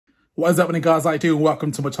What is happening, guys? How you doing?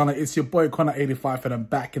 Welcome to my channel. It's your boy Connor85 and I'm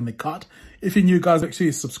back in the cut. If you're new, guys, make sure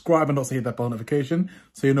you subscribe and also hit that bell notification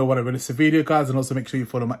so you know when I release a video, guys. And also make sure you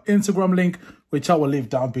follow my Instagram link, which I will leave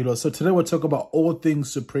down below. So today we'll talk about all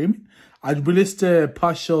things Supreme. I released a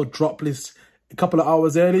partial drop list a couple of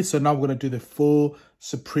hours early, so now we're going to do the full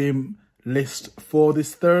Supreme list for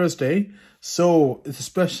this Thursday. So it's a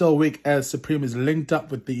special week as Supreme is linked up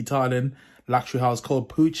with the Italian luxury house called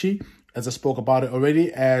Pucci, as I spoke about it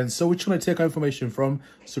already. And so we're trying to take our information from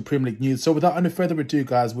Supreme League News. So without any further ado,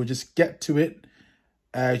 guys, we'll just get to it.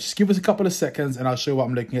 Just give us a couple of seconds and I'll show you what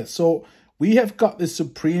I'm looking at. So we have got the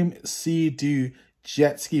Supreme Sea-Doo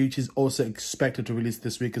jet ski, which is also expected to release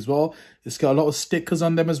this week as well. It's got a lot of stickers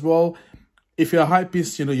on them as well. If you're a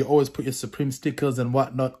hypebeast, you know, you always put your Supreme stickers and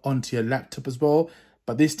whatnot onto your laptop as well.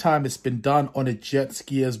 But this time it's been done on a jet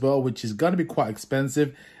ski as well, which is going to be quite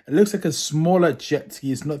expensive. It looks like a smaller jet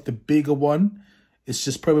ski. It's not the bigger one. It's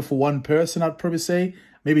just probably for one person, I'd probably say.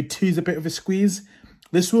 Maybe two is a bit of a squeeze.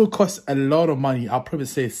 This will cost a lot of money. I'll probably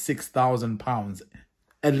say £6,000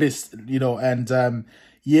 at least, you know. And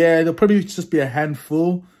yeah, there'll probably just be a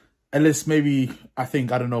handful. At least maybe, I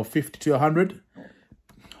don't know, 50 to 100.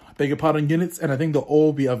 Beg your pardon, units. And I think they'll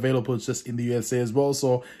all be available just in the USA as well.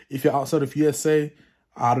 So if you're outside of USA,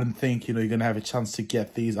 I don't think, you know, you're going to have a chance to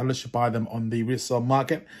get these unless you buy them on the resale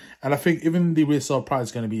market. And I think even the resale price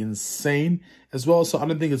is going to be insane as well. So I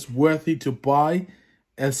don't think it's worth it to buy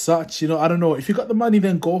as such. You know, I don't know. If you got the money,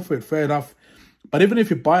 then go for it. Fair enough. But even if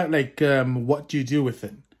you buy it, like, what do you do with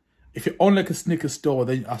it? If you own like a sneaker store,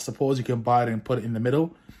 then I suppose you can buy it and put it in the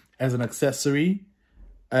middle as an accessory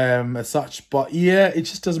as such. But yeah, it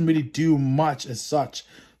just doesn't really do much as such.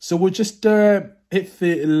 So we'll just hit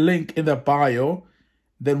the link in the bio.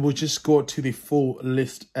 Then we'll just go to the full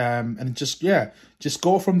list and just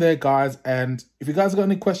go from there, guys. And if you guys got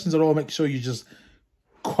any questions at all, make sure you just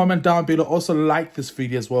comment down below. Also like this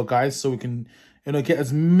video as well, guys, so we can, you know, get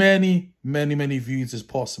as many views as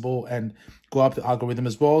possible and go up the algorithm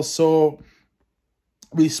as well. So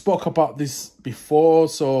we spoke about this before.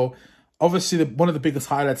 So obviously one of the biggest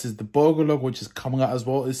highlights is the BOGO logo, which is coming out as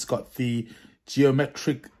well. It's got the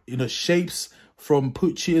geometric, you know, shapes from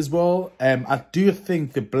Pucci as well. I do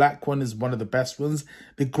think the black one is one of the best ones.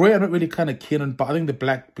 The grey I'm not really kind of keen on, but I think the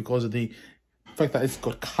black, because of the fact that it's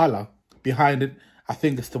got colour behind it, I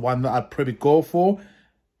think it's the one that I'd probably go for.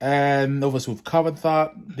 And obviously we've covered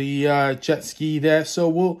that, the jet ski there. So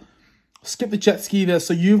we'll skip the jet ski there.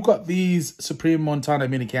 So you've got these Supreme Montana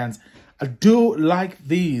mini cans. I do like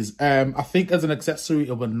these. I think as an accessory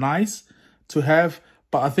it would be nice to have.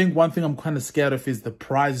 But I think one thing I'm kind of scared of is the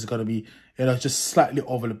price is going to be, you know, just slightly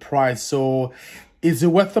over the price. So is it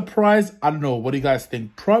worth the price? I don't know. What do you guys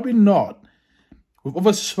think? Probably not. We've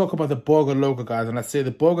obviously spoke about the BOGO logo, guys. And I say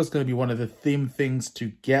the BOGO is going to be one of the theme things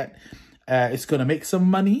to get. It's going to make some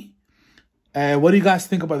money. What do you guys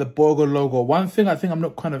think about the BOGO logo? One thing I think I'm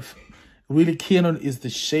not kind of really keen on is the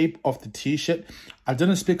shape of the t-shirt. I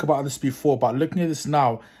didn't speak about this before, but looking at this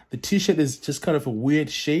now, the t-shirt is just kind of a weird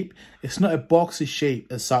shape. It's not a boxy shape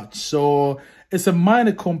as such. So it's a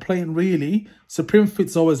minor complaint, really. Supreme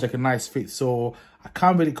fit's always like a nice fit, so I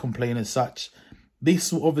can't really complain as such.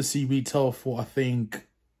 This will obviously retail for, I think,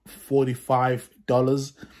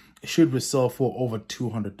 $45. It should resell for over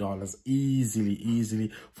 $200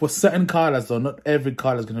 easily. For certain colors, though, not every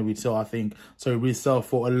color is going to retail, I think. So resell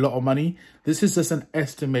for a lot of money. This is just an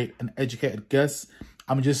estimate, an educated guess.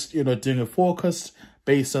 I'm just, you know, doing a forecast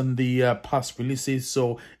based on the past releases.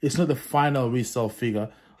 So it's not the final resale figure.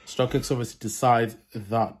 StockX obviously decides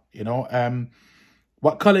that, you know.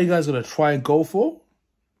 What color you guys going to try and go for?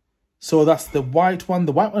 So that's the white one.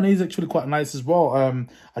 The white one is actually quite nice as well.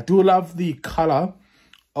 I do love the color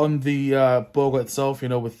on the BOGO itself, you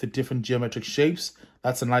know, with the different geometric shapes.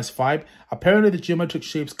 That's a nice vibe. Apparently the geometric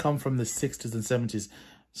shapes come from the 60s and 70s.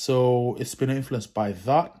 So it's been influenced by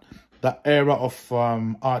that era of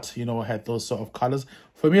art, you know, had those sort of colors.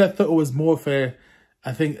 For me, I thought it was more of a,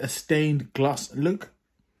 I think, a stained glass look.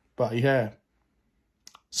 But yeah.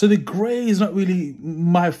 So the grey is not really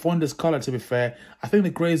my fondest color, to be fair. I think the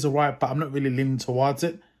grey is alright, but I'm not really leaning towards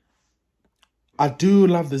it. I do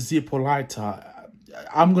love the Zippo lighter.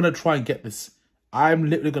 I'm going to try and get this. I'm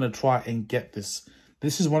literally going to try and get this.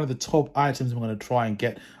 This is one of the top items I'm going to try and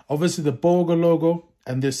get. Obviously, the BOGO logo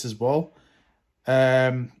and this as well.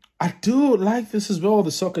 I do like this as well,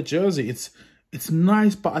 the soccer jersey. It's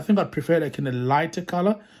nice, but I think I'd prefer like in a lighter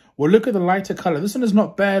color. Well, look at the lighter color. This one is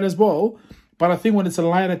not bad as well. But I think when it's a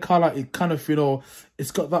lighter color, it kind of, you know,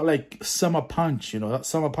 it's got that like summer punch, you know, that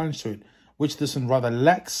summer punch to it, which this one rather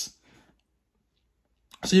lacks.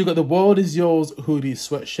 So you got The World Is Yours hoodie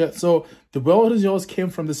sweatshirt. So The World Is Yours came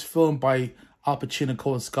from this film by Al Pacino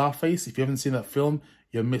called Scarface. If you haven't seen that film,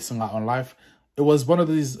 you're missing out on life. It was one of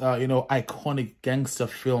these, you know, iconic gangster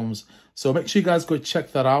films. So make sure you guys go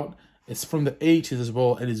check that out. It's from the 80s as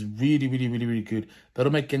well. It is really, really, really, really good. They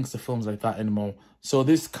don't make gangster films like that anymore. So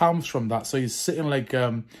this comes from that. So he's sitting like,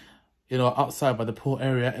 you know, outside by the pool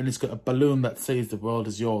area, and he's got a balloon that says the world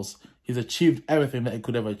is yours. He's achieved everything that he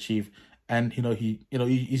could ever achieve. And, you know,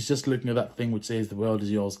 he's just looking at that thing which says the world is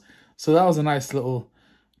yours. So that was a nice little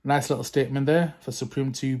statement there for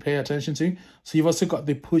Supreme to pay attention to. So you've also got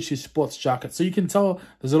the Pucci sports jacket. So you can tell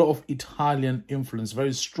there's a lot of Italian influence,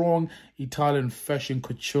 very strong Italian fashion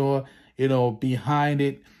couture, you know, behind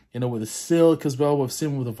it, you know, with the silk as well. We've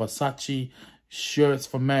seen with the Versace shirts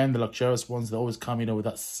for men, the luxurious ones, they always come, you know, with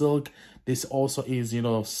that silk. This also is, you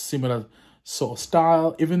know, similar sort of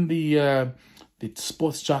style. Even the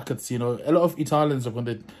sports jackets, you know, a lot of Italians are when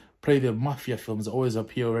they play their mafia films always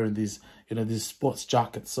appear wearing these, you know, these sports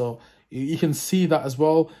jackets. So you can see that as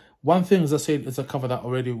well. One thing, as I said, is I covered that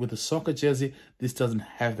already with the soccer jersey. This doesn't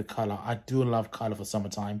have the color. I do love color for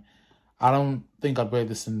summertime. I don't think I'd wear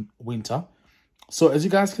this in winter. So as you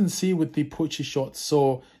guys can see with the Pucci shorts,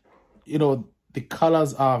 so, you know, the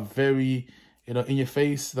colors are very, you know, in your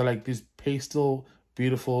face. They're like these pastel,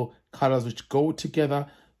 beautiful colors which go together.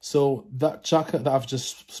 So that jacket that I've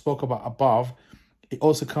just spoke about above, it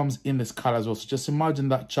also comes in this color as well. So just imagine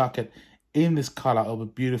that jacket in this color. It'll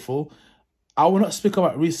be beautiful. I will not speak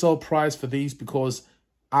about resale price for these because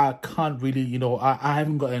I can't really, you know, I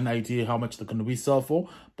haven't got an idea how much they're going to resell for.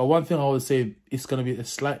 But one thing I would say, it's going to be a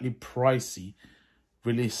slightly pricey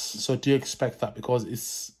release. So do expect that because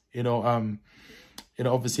it's, you know,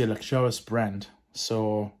 obviously a luxurious brand.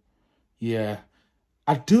 So yeah,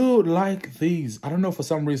 I do like these. I don't know, for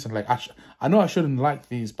some reason, like I know I shouldn't like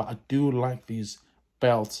these, but I do like these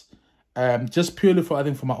belts. Just purely for, I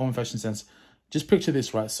think, for my own fashion sense. Just picture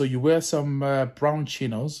this, right? So you wear some brown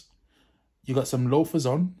chinos, you got some loafers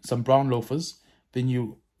on, some brown loafers, then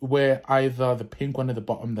you wear either the pink one at the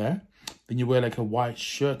bottom there, then you wear like a white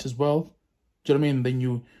shirt as well. Do you know what I mean? Then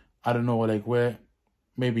you, I don't know, like wear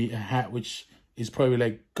maybe a hat which is probably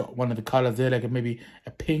like got one of the colors there, like maybe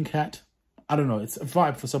a pink hat. I don't know, it's a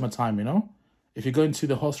vibe for summertime, you know? If you're going to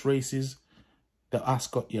the horse races, the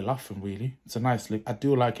ascot, you're laughing, really. It's a nice look. I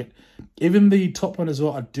do like it. Even the top one as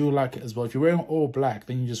well, I do like it as well. If you're wearing all black,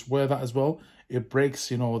 then you just wear that as well. It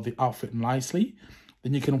breaks, you know, the outfit nicely.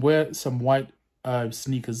 Then you can wear some white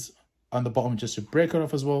sneakers on the bottom just to break it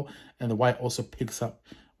off as well. And the white also picks up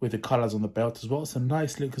with the colors on the belt as well. It's a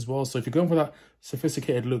nice look as well. So if you're going for that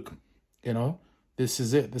sophisticated look, you know, this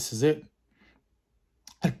is it. This is it.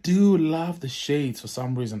 I do love the shades for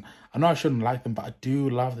some reason. I know I shouldn't like them, but I do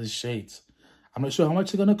love the shades. I'm not sure how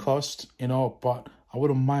much they're going to cost, you know, but I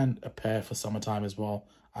wouldn't mind a pair for summertime as well.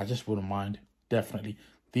 I just wouldn't mind, definitely.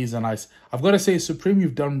 These are nice. I've got to say, Supreme,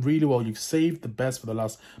 you've done really well. You've saved the best for the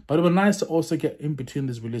last. But it would be nice to also get in between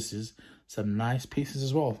these releases some nice pieces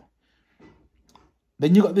as well.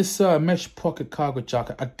 Then you got this mesh pocket cargo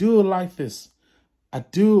jacket. I do like this. I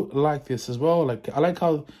do like this as well. Like, I like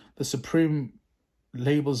how the Supreme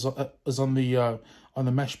labels is on the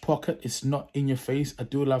mesh pocket. It's not in your face. I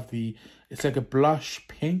do love the, it's like a blush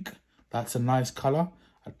pink. That's a nice color.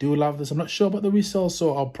 I do love this. I'm not sure about the resale,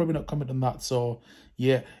 so I'll probably not comment on that. So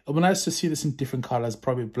yeah, it'll be nice to see this in different colors,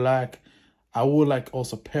 probably black. I would like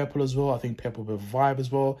also purple as well. I think purple will be a vibe as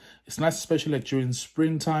well. It's nice, especially like during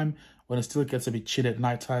springtime when it still gets a bit chilly at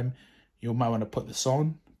nighttime. You might want to put this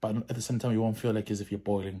on, but at the same time, you won't feel like as if you're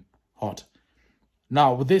boiling hot.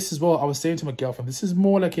 Now, with this as well, I was saying to my girlfriend, this is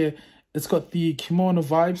more like a, it's got the kimono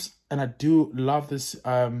vibes, and I do love this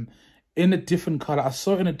in a different color. I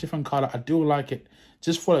saw it in a different color. I do like it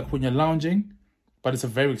just for like when you're lounging, but it's a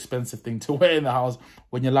very expensive thing to wear in the house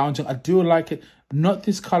when you're lounging. I do like it. Not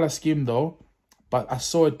this color scheme though, but I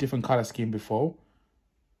saw a different color scheme before.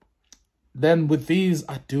 Then with these,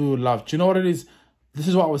 I do love, do you know what it is? This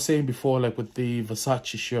is what I was saying before, like with the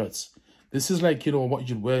Versace shirts. This is like, you know, what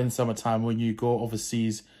you'd wear in summertime when you go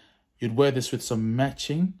overseas. You'd wear this with some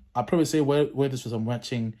matching. I'd probably say wear this with some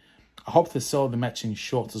matching. I hope they sell the matching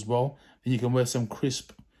shorts as well. Then you can wear some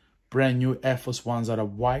crisp, brand new Air Force Ones that are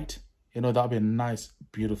white. You know, that'd be a nice,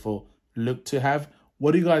 beautiful look to have.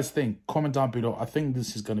 What do you guys think? Comment down below. I think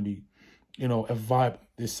this is going to be, you know, a vibe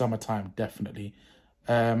this summertime, definitely.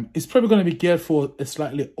 It's probably going to be geared for a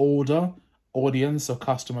slightly older audience or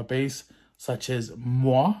customer base, such as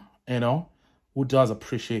moi, you know, who does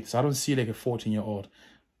appreciate this. I don't see like a 14-year-old,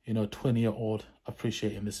 you know, 20-year-old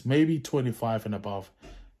appreciating this. Maybe 25 and above.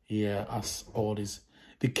 Yeah, us oldies.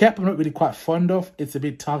 The cap I'm not really quite fond of. It's a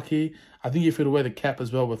bit tacky. I think if you wear the cap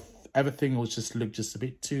as well with everything, it will just look just a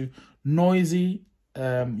bit too noisy.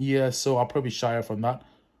 Yeah, so I'll probably shy off from that.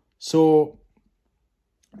 So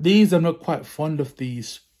these I'm not quite fond of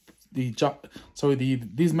these. These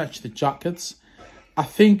match the jackets. I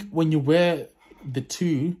think when you wear the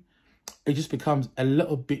two, it just becomes a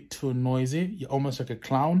little bit too noisy. You're almost like a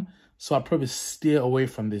clown. So I'd probably steer away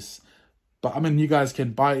from this. But I mean, you guys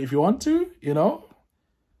can buy it if you want to, you know.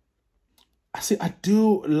 I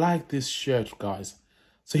do like this shirt, guys.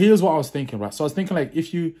 So here's what I was thinking, right? So I was thinking, like,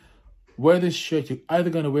 if you wear this shirt, you're either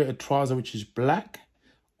going to wear a trouser which is black,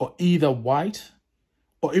 or either white,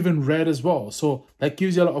 or even red as well. So that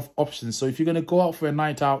gives you a lot of options. So if you're going to go out for a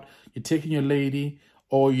night out, you're taking your lady,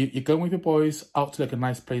 or you're going with your boys out to like a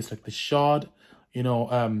nice place like the Shard, you know,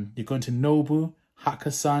 you're going to Nobu,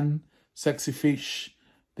 Hakkasan, Sexy Fish,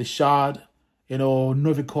 the Shard, you know,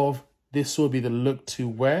 Novikov. This will be the look to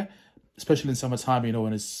wear, especially in summertime, you know,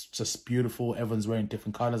 when it's just beautiful. Everyone's wearing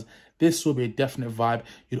different colors. This will be a definite vibe.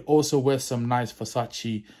 You'd also wear some nice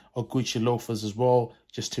Versace or Gucci loafers as well,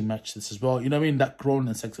 just to match this as well. You know what I mean? That grown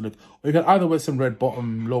and sexy look. Or you can either wear some red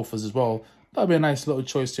bottom loafers as well. That'd be a nice little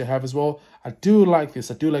choice to have as well. I do like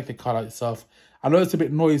this. I do like the color itself. I know it's a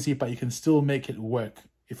bit noisy, but you can still make it work,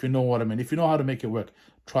 if you know what I mean. If you know how to make it work,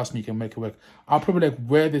 trust me, you can make it work. I'll probably like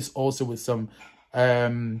wear this also with some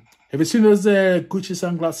have you seen those Gucci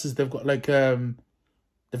sunglasses? They've got like they've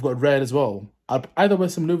got red as well. I'll either wear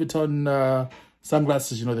some Louis Vuitton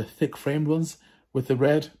sunglasses, you know, the thick framed ones with the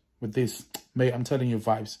red, with this. Mate, I'm telling you,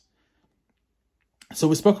 vibes. So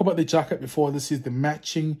we spoke about the jacket before. This is the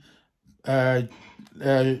matching so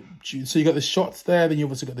you got the shorts there, then you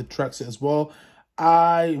also got the tracksuit as well.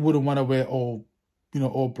 I wouldn't want to wear all, you know,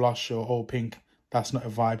 all blush or all pink. That's not a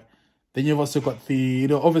vibe. Then you've also got the, you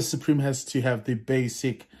know, obviously Supreme has to have the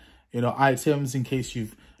basic, you know, items in case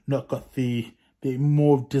you've not got the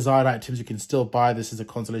more desired items. You can still buy this as a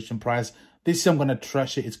consolation prize. This I'm going to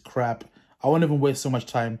trash it. It's crap. I won't even waste so much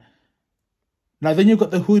time. Now, then you've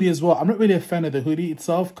got the hoodie as well. I'm not really a fan of the hoodie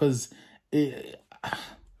itself because it...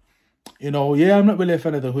 You know, yeah, I'm not really a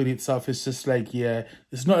fan of the hoodie itself. It's just like, yeah,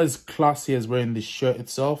 it's not as classy as wearing the shirt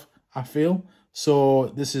itself, I feel.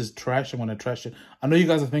 So this is trash. I'm going to trash it. I know you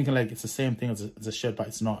guys are thinking like it's the same thing as a shirt, but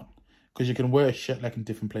it's not. Because you can wear a shirt like in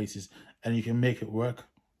different places and you can make it work.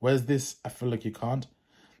 Whereas this, I feel like you can't.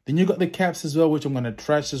 Then you got the caps as well, which I'm going to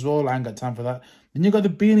trash as well. I ain't got time for that. Then you got the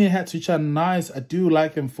beanie hats, which are nice. I do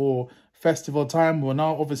like them for festival time. We're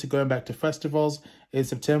now obviously going back to festivals in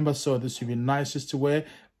September. So this would be nice just to wear.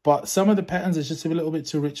 But some of the patterns is just a little bit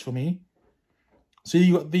too rich for me. So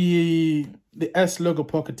you got the S logo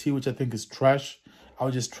pocket tee, which I think is trash. I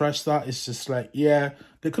would just trash that. It's just like, yeah,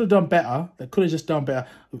 they could have done better. They could have just done better.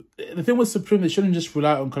 The thing with Supreme, they shouldn't just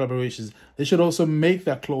rely on collaborations. They should also make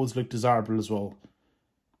their clothes look desirable as well.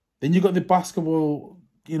 Then you got the basketball,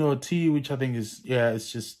 you know, tee, which I think is, yeah,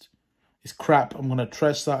 it's crap. I'm going to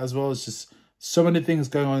trash that as well. It's just so many things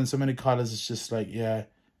going on, so many colors. It's just like, yeah.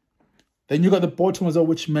 Then you got the bottom as well,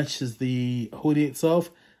 which matches the hoodie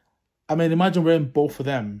itself. I mean, imagine wearing both of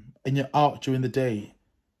them and you're out during the day.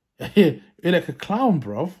 You're like a clown,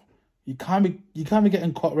 bro. You can't be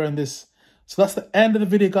getting caught wearing this. So that's the end of the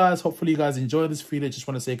video, guys. Hopefully you guys enjoyed this video. Just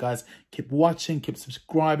want to say, guys, keep watching, keep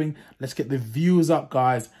subscribing. Let's get the views up,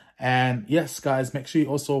 guys. And yes, guys, make sure you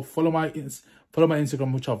also follow my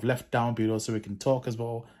Instagram, which I've left down below, so we can talk as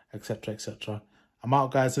well, etc., etc. I'm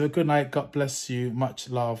out, guys. Have a good night. God bless you. Much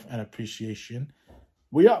love and appreciation.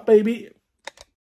 We up, baby.